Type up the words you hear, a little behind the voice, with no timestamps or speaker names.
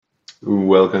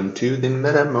Welcome to the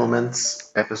Meta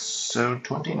Moments, episode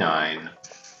 29.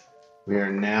 We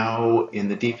are now in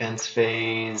the defense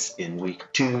phase in week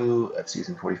 2 of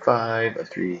season 45 of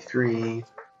 3-3.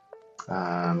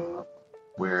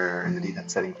 We're in the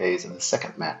defense setting phase of the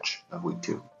second match of week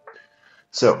 2.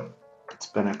 So, it's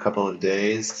been a couple of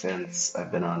days since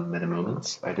I've been on Meta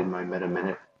Moments. I did my Meta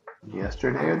Minute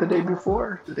yesterday or the day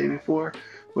before,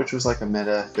 which was like a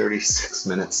Meta 36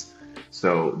 minutes.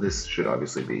 So this should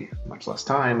obviously be much less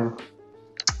time.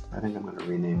 I think I'm going to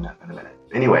rename that in a minute.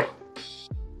 Anyway,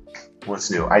 what's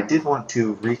new? I did want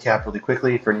to recap really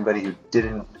quickly for anybody who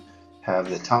didn't have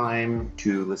the time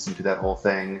to listen to that whole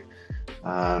thing.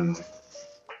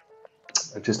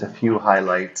 Just a few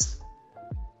highlights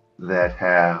that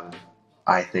have,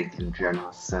 I think, in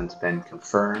general sense been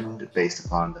confirmed based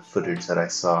upon the footage that I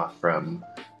saw from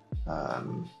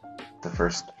the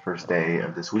first day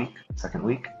of this week, second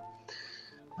week.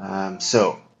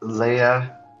 So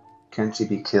Leia, can she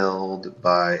be killed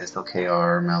by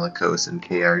SLKR, Malicos, and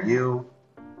KRU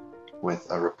with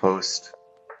a riposte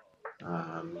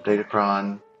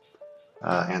Datacron?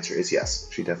 Answer is yes,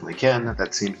 she definitely can.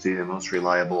 That seems to be the most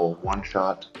reliable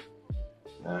one-shot.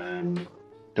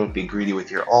 Don't be greedy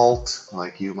with your alt,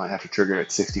 like you might have to trigger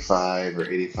at 65 or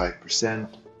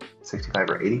 85%. 65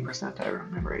 or 80%? I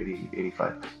remember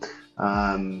 85.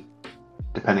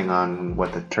 Depending on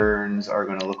what the turns are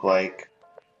going to look like.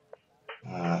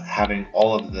 Having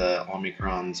all of the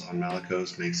Omicrons on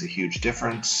Malicos makes a huge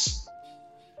difference.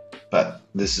 But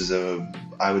this is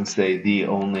I would say, the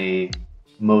only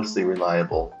mostly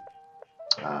reliable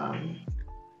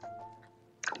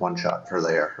one shot for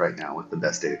Leia right now with the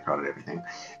best Datacron and everything.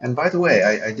 And by the way,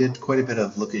 I did quite a bit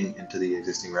of looking into the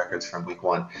existing records from week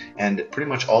 1, and pretty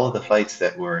much all of the fights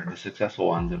that were the successful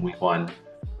ones in week 1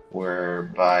 were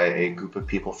by a group of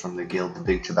people from the guild, the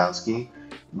Big Chabowski.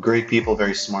 Great people,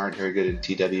 very smart, very good at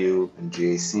TW and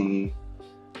GAC.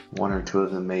 One or two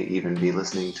of them may even be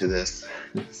listening to this.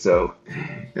 So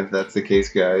if that's the case,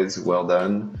 guys, well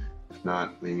done. If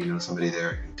not, maybe you know somebody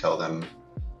there and tell them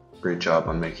great job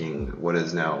on making what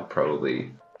is now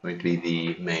probably going to be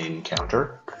the main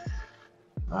counter.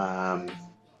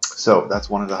 So that's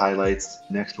one of the highlights.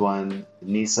 Next one,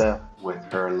 Nisa with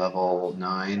her level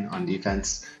 9 on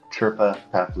defense. Chirpa,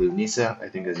 Papalu, Nisa, I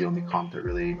think is the only comp that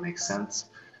really makes sense,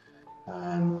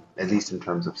 at least in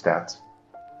terms of stats.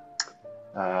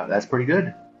 That's pretty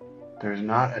good. There's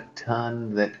not a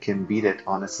ton that can beat it,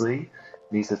 honestly.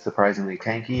 Nisa's surprisingly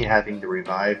tanky. Having the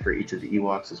revive for each of the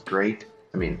Ewoks is great.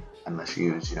 I mean, unless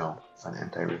you use, an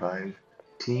anti-revive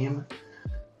team.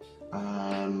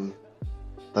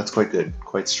 That's quite good.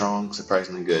 Quite strong,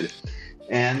 surprisingly good.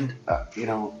 And,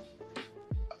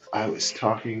 I was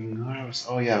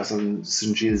on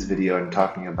Sunji's video and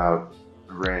talking about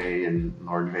Rey and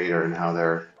Lord Vader and how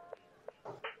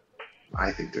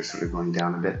I think they're sort of going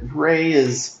down a bit.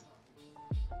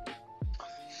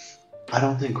 I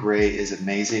don't think Rey is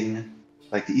amazing.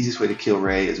 Like, the easiest way to kill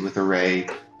Rey is with a Rey,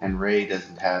 and Rey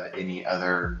doesn't have any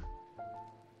other,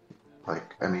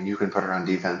 you can put her on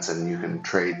defense and you can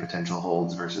trade potential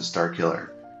holds versus Starkiller,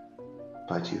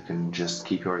 but you can just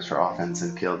keep yours for offense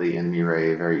and kill the enemy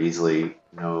Rey very easily,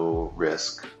 no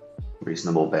risk,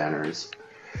 reasonable banners.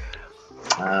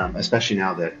 Especially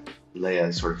now that Leia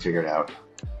is sort of figured out.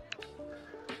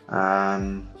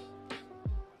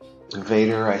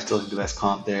 Vader, I still think the best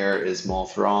comp there is Maul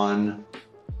Thrawn.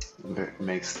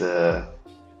 Makes the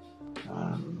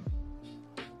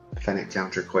Fennec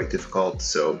counter quite difficult,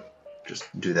 so just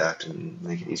do that and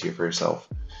make it easier for yourself.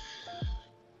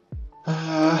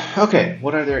 Okay,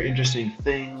 what other interesting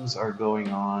things are going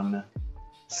on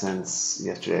since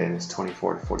yesterday in this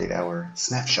 24 to 48 hour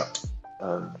snapshot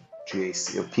of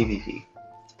GAC, of PvP,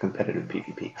 competitive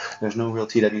PvP. There's no real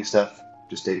TW stuff,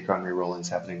 just Datacron rerollings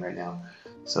happening right now.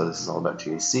 So this is all about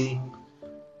GAC.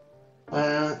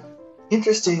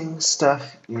 Interesting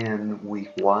stuff in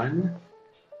week 1,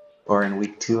 or in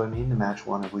week 2, the match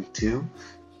 1 of week 2.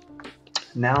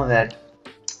 Now that,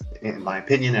 in my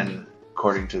opinion, and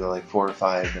according to the 4 or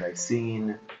 5 that I've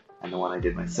seen, and the one I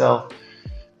did myself,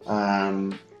 you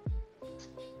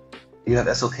have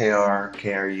SLKR,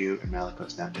 KRU, and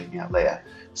Malicos now taking out Leia.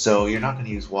 So you're not going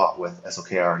to use Wat with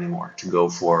SLKR anymore to go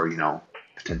for,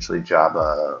 potentially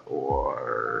Jabba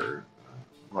or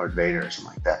Lord Vader or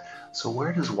something like that. So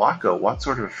where does Wat go? Wat's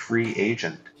sort of a free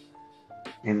agent.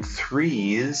 In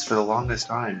 3s, for the longest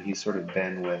time, he's sort of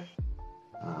been with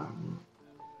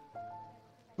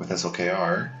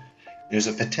SLKR. There's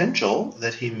a potential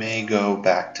that he may go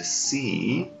back to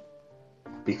C,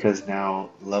 because now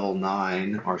level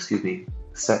 9, or excuse me,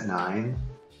 set 9,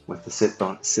 with the Sith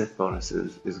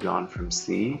bonuses is gone from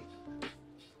C.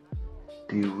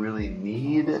 Do you really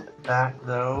need that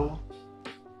though?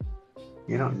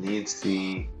 You don't need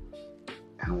C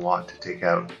and want to take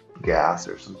out gas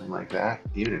or something like that.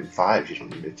 Even in fives, you don't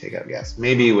need to take out gas.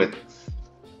 Maybe with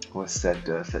set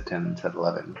 10 and set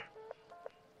 11,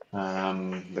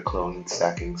 the clone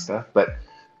stacking stuff. But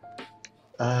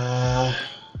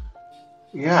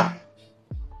yeah,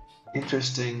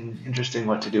 interesting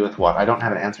what to do with what. I don't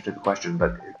have an answer to the question,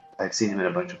 but I've seen him in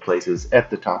a bunch of places at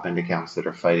the top end accounts that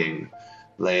are fighting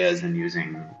Leia's and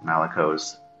using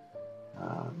Malicos.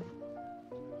 Um,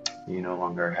 you no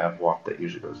longer have WAP that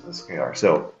usually goes with SKR.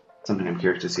 So something I'm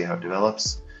curious to see how it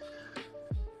develops.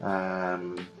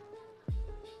 Oh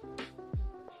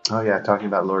yeah, talking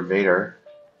about Lord Vader,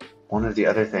 one of the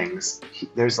other things,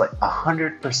 there's like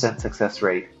 100% success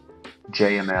rate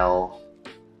JML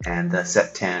and the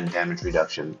set 10 damage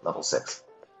reduction level 6.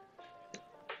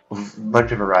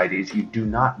 Bunch of varieties. You do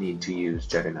not need to use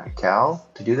Jedi Knight Cal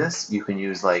to do this. You can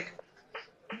use, like,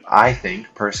 I think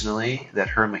personally that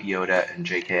Hermit Yoda and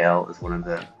JKL is one of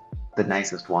the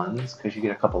nicest ones because you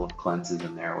get a couple of cleanses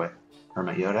in there with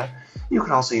Hermit Yoda. You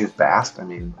can also use Bast. I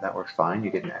mean, that works fine.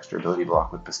 You get an extra ability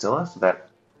block with Pastilla, so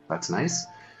that's nice.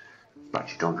 But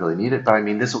you don't really need it. But I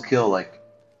mean, this will kill like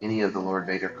any of the Lord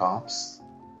Vader comps.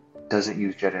 Doesn't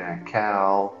use Jedi Knight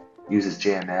Cal. Uses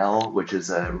JML, which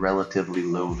is a relatively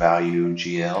low value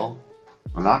GL.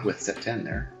 Well, not with set 10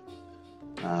 there.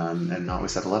 And not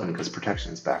with set 11 because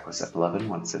protection is back with set 11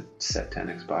 once set 10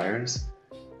 expires.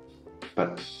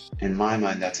 But in my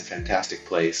mind, that's a fantastic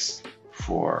place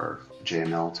for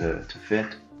JML to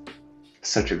fit.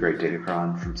 Such a great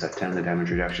Datacron from set 10, the damage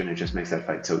reduction. It just makes that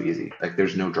fight so easy. Like,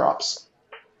 there's no drops.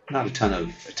 Not a ton of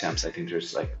attempts. I think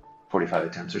there's like 45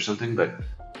 attempts or something, but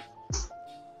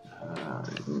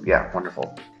yeah,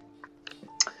 wonderful.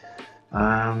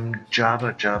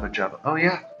 Jabba. Oh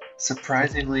yeah,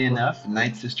 surprisingly enough,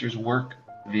 Night Sisters work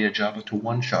via Jabba to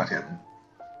one-shot him.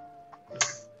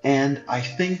 And I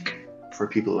think, for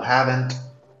people who haven't,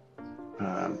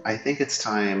 I think it's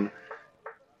time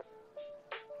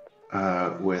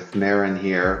with Merrin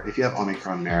here. If you have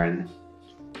Omicron Merrin,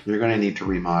 you're going to need to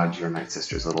remod your Night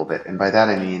Sisters a little bit. And by that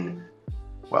I mean,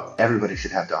 well, everybody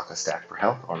should have DACA stacked for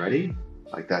health already.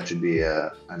 Like, that should be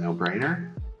a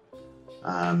no-brainer.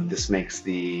 This makes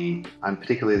I'm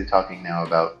particularly talking now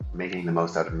about making the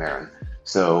most out of Merrin.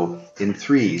 So in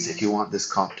threes, if you want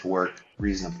this comp to work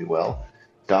reasonably well,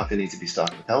 DACA needs to be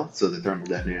stocked with health so the thermal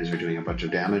detonators are doing a bunch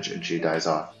of damage and she dies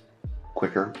off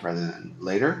quicker rather than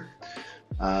later.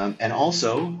 And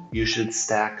also, you should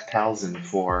stack Talzin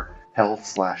for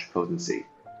health/potency.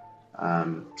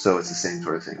 So it's the same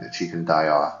sort of thing that she can die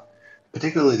off.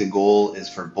 Particularly, the goal is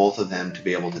for both of them to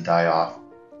be able to die off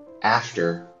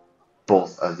after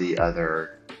both of the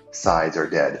other sides are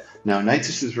dead. Now, Night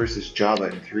Sisters versus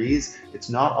Jabba in threes, it's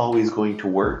not always going to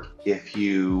work if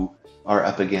you are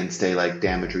up against a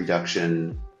damage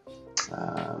reduction,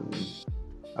 a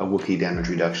Wookiee damage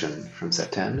reduction from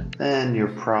set 10. Then you're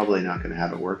probably not going to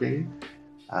have it working.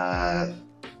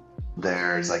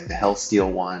 There's like the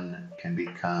Hellsteel one can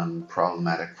become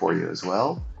problematic for you as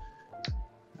well.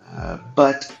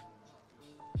 But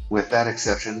with that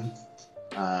exception,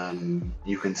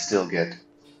 you can still get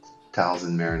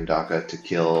Talzin, Merrin, DACA to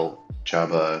kill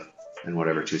Jabba and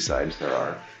whatever two sides there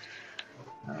are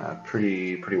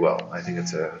pretty well. I think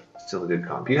it's still a good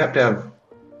comp. You have to have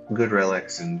good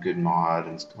relics and good mod,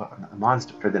 and mods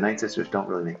for the Night Sisters don't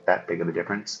really make that big of a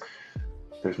difference.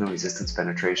 There's no resistance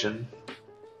penetration.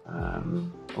 A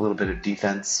little bit of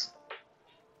defense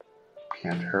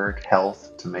can't hurt.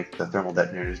 Health to make the thermal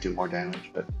detonators do more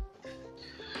damage, but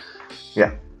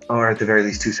yeah. Or at the very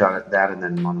least, two-shot at that and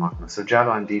then Mon Mothma. So Jabba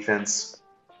on defense,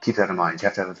 keep that in mind. You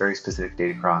have to have a very specific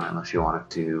Datacron unless you want it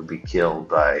to be killed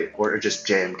by, or just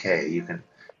JMK. You can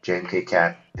JMK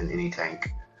Cat in any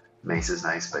tank. Mace is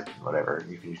nice, but whatever.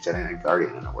 You can use Jedi Knight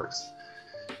Guardian and it works.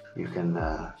 You can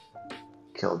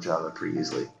kill Jabba pretty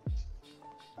easily.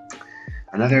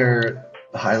 Another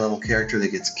high-level character that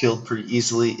gets killed pretty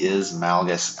easily is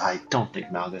Malgus. I don't think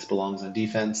Malgus belongs on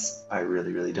defense. I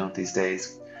really, really don't these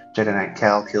days. Jedi Knight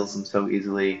Cal kills him so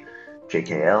easily.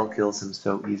 JKL kills him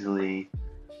so easily.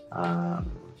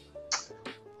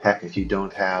 Heck, if you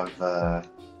don't have a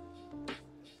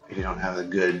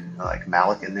good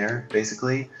Malak in there,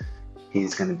 basically,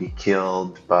 he's going to be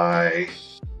killed by.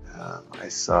 I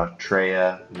saw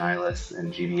Traya, Nihilus,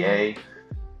 and GBA.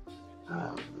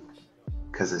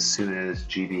 Because as soon as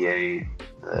GBA,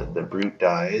 the brute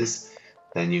dies,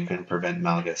 then you can prevent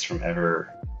Malgus from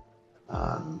ever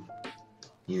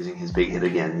using his big hit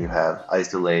again. You have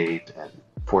Isolate and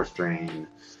Force Drain,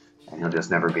 and he'll just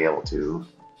never be able to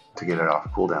get it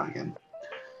off cooldown again.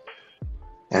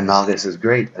 And Malgus is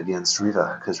great against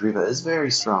Riva, because Riva is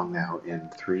very strong now in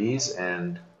threes,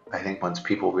 and I think once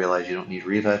people realize you don't need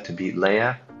Riva to beat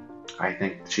Leia, I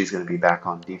think she's going to be back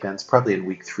on defense. Probably in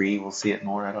week 3 we'll see it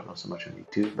more. I don't know so much in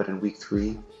week 2, but in week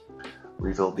 3,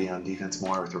 Riva will be on defense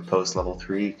more with her post level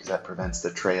 3, because that prevents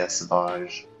the Traya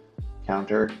Savage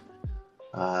counter.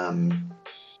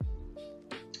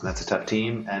 That's a tough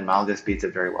team, and Malgus beats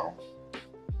it very well.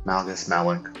 Malgus,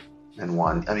 Malak, and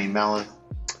 1. I mean, I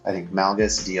think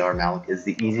Malgus, DR Malak is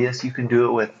the easiest. You can do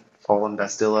it with Fallen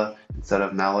Bastilla instead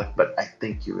of Malak, but I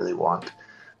think you really want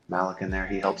Malak in there.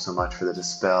 He helps so much for the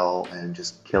dispel and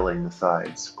just killing the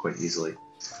sides quite easily.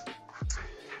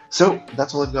 So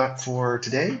that's all I've got for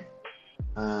today.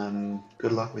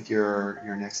 Good luck with your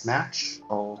next match.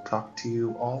 I'll talk to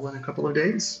you all in a couple of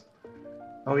days.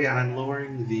 Oh yeah, I'm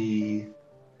lowering the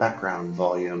background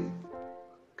volume.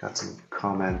 Got some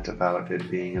comment about it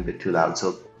being a bit too loud,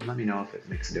 so let me know if it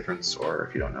makes a difference or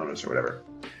if you don't notice or whatever.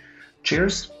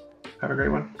 Cheers. Have a great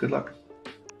one. Good luck.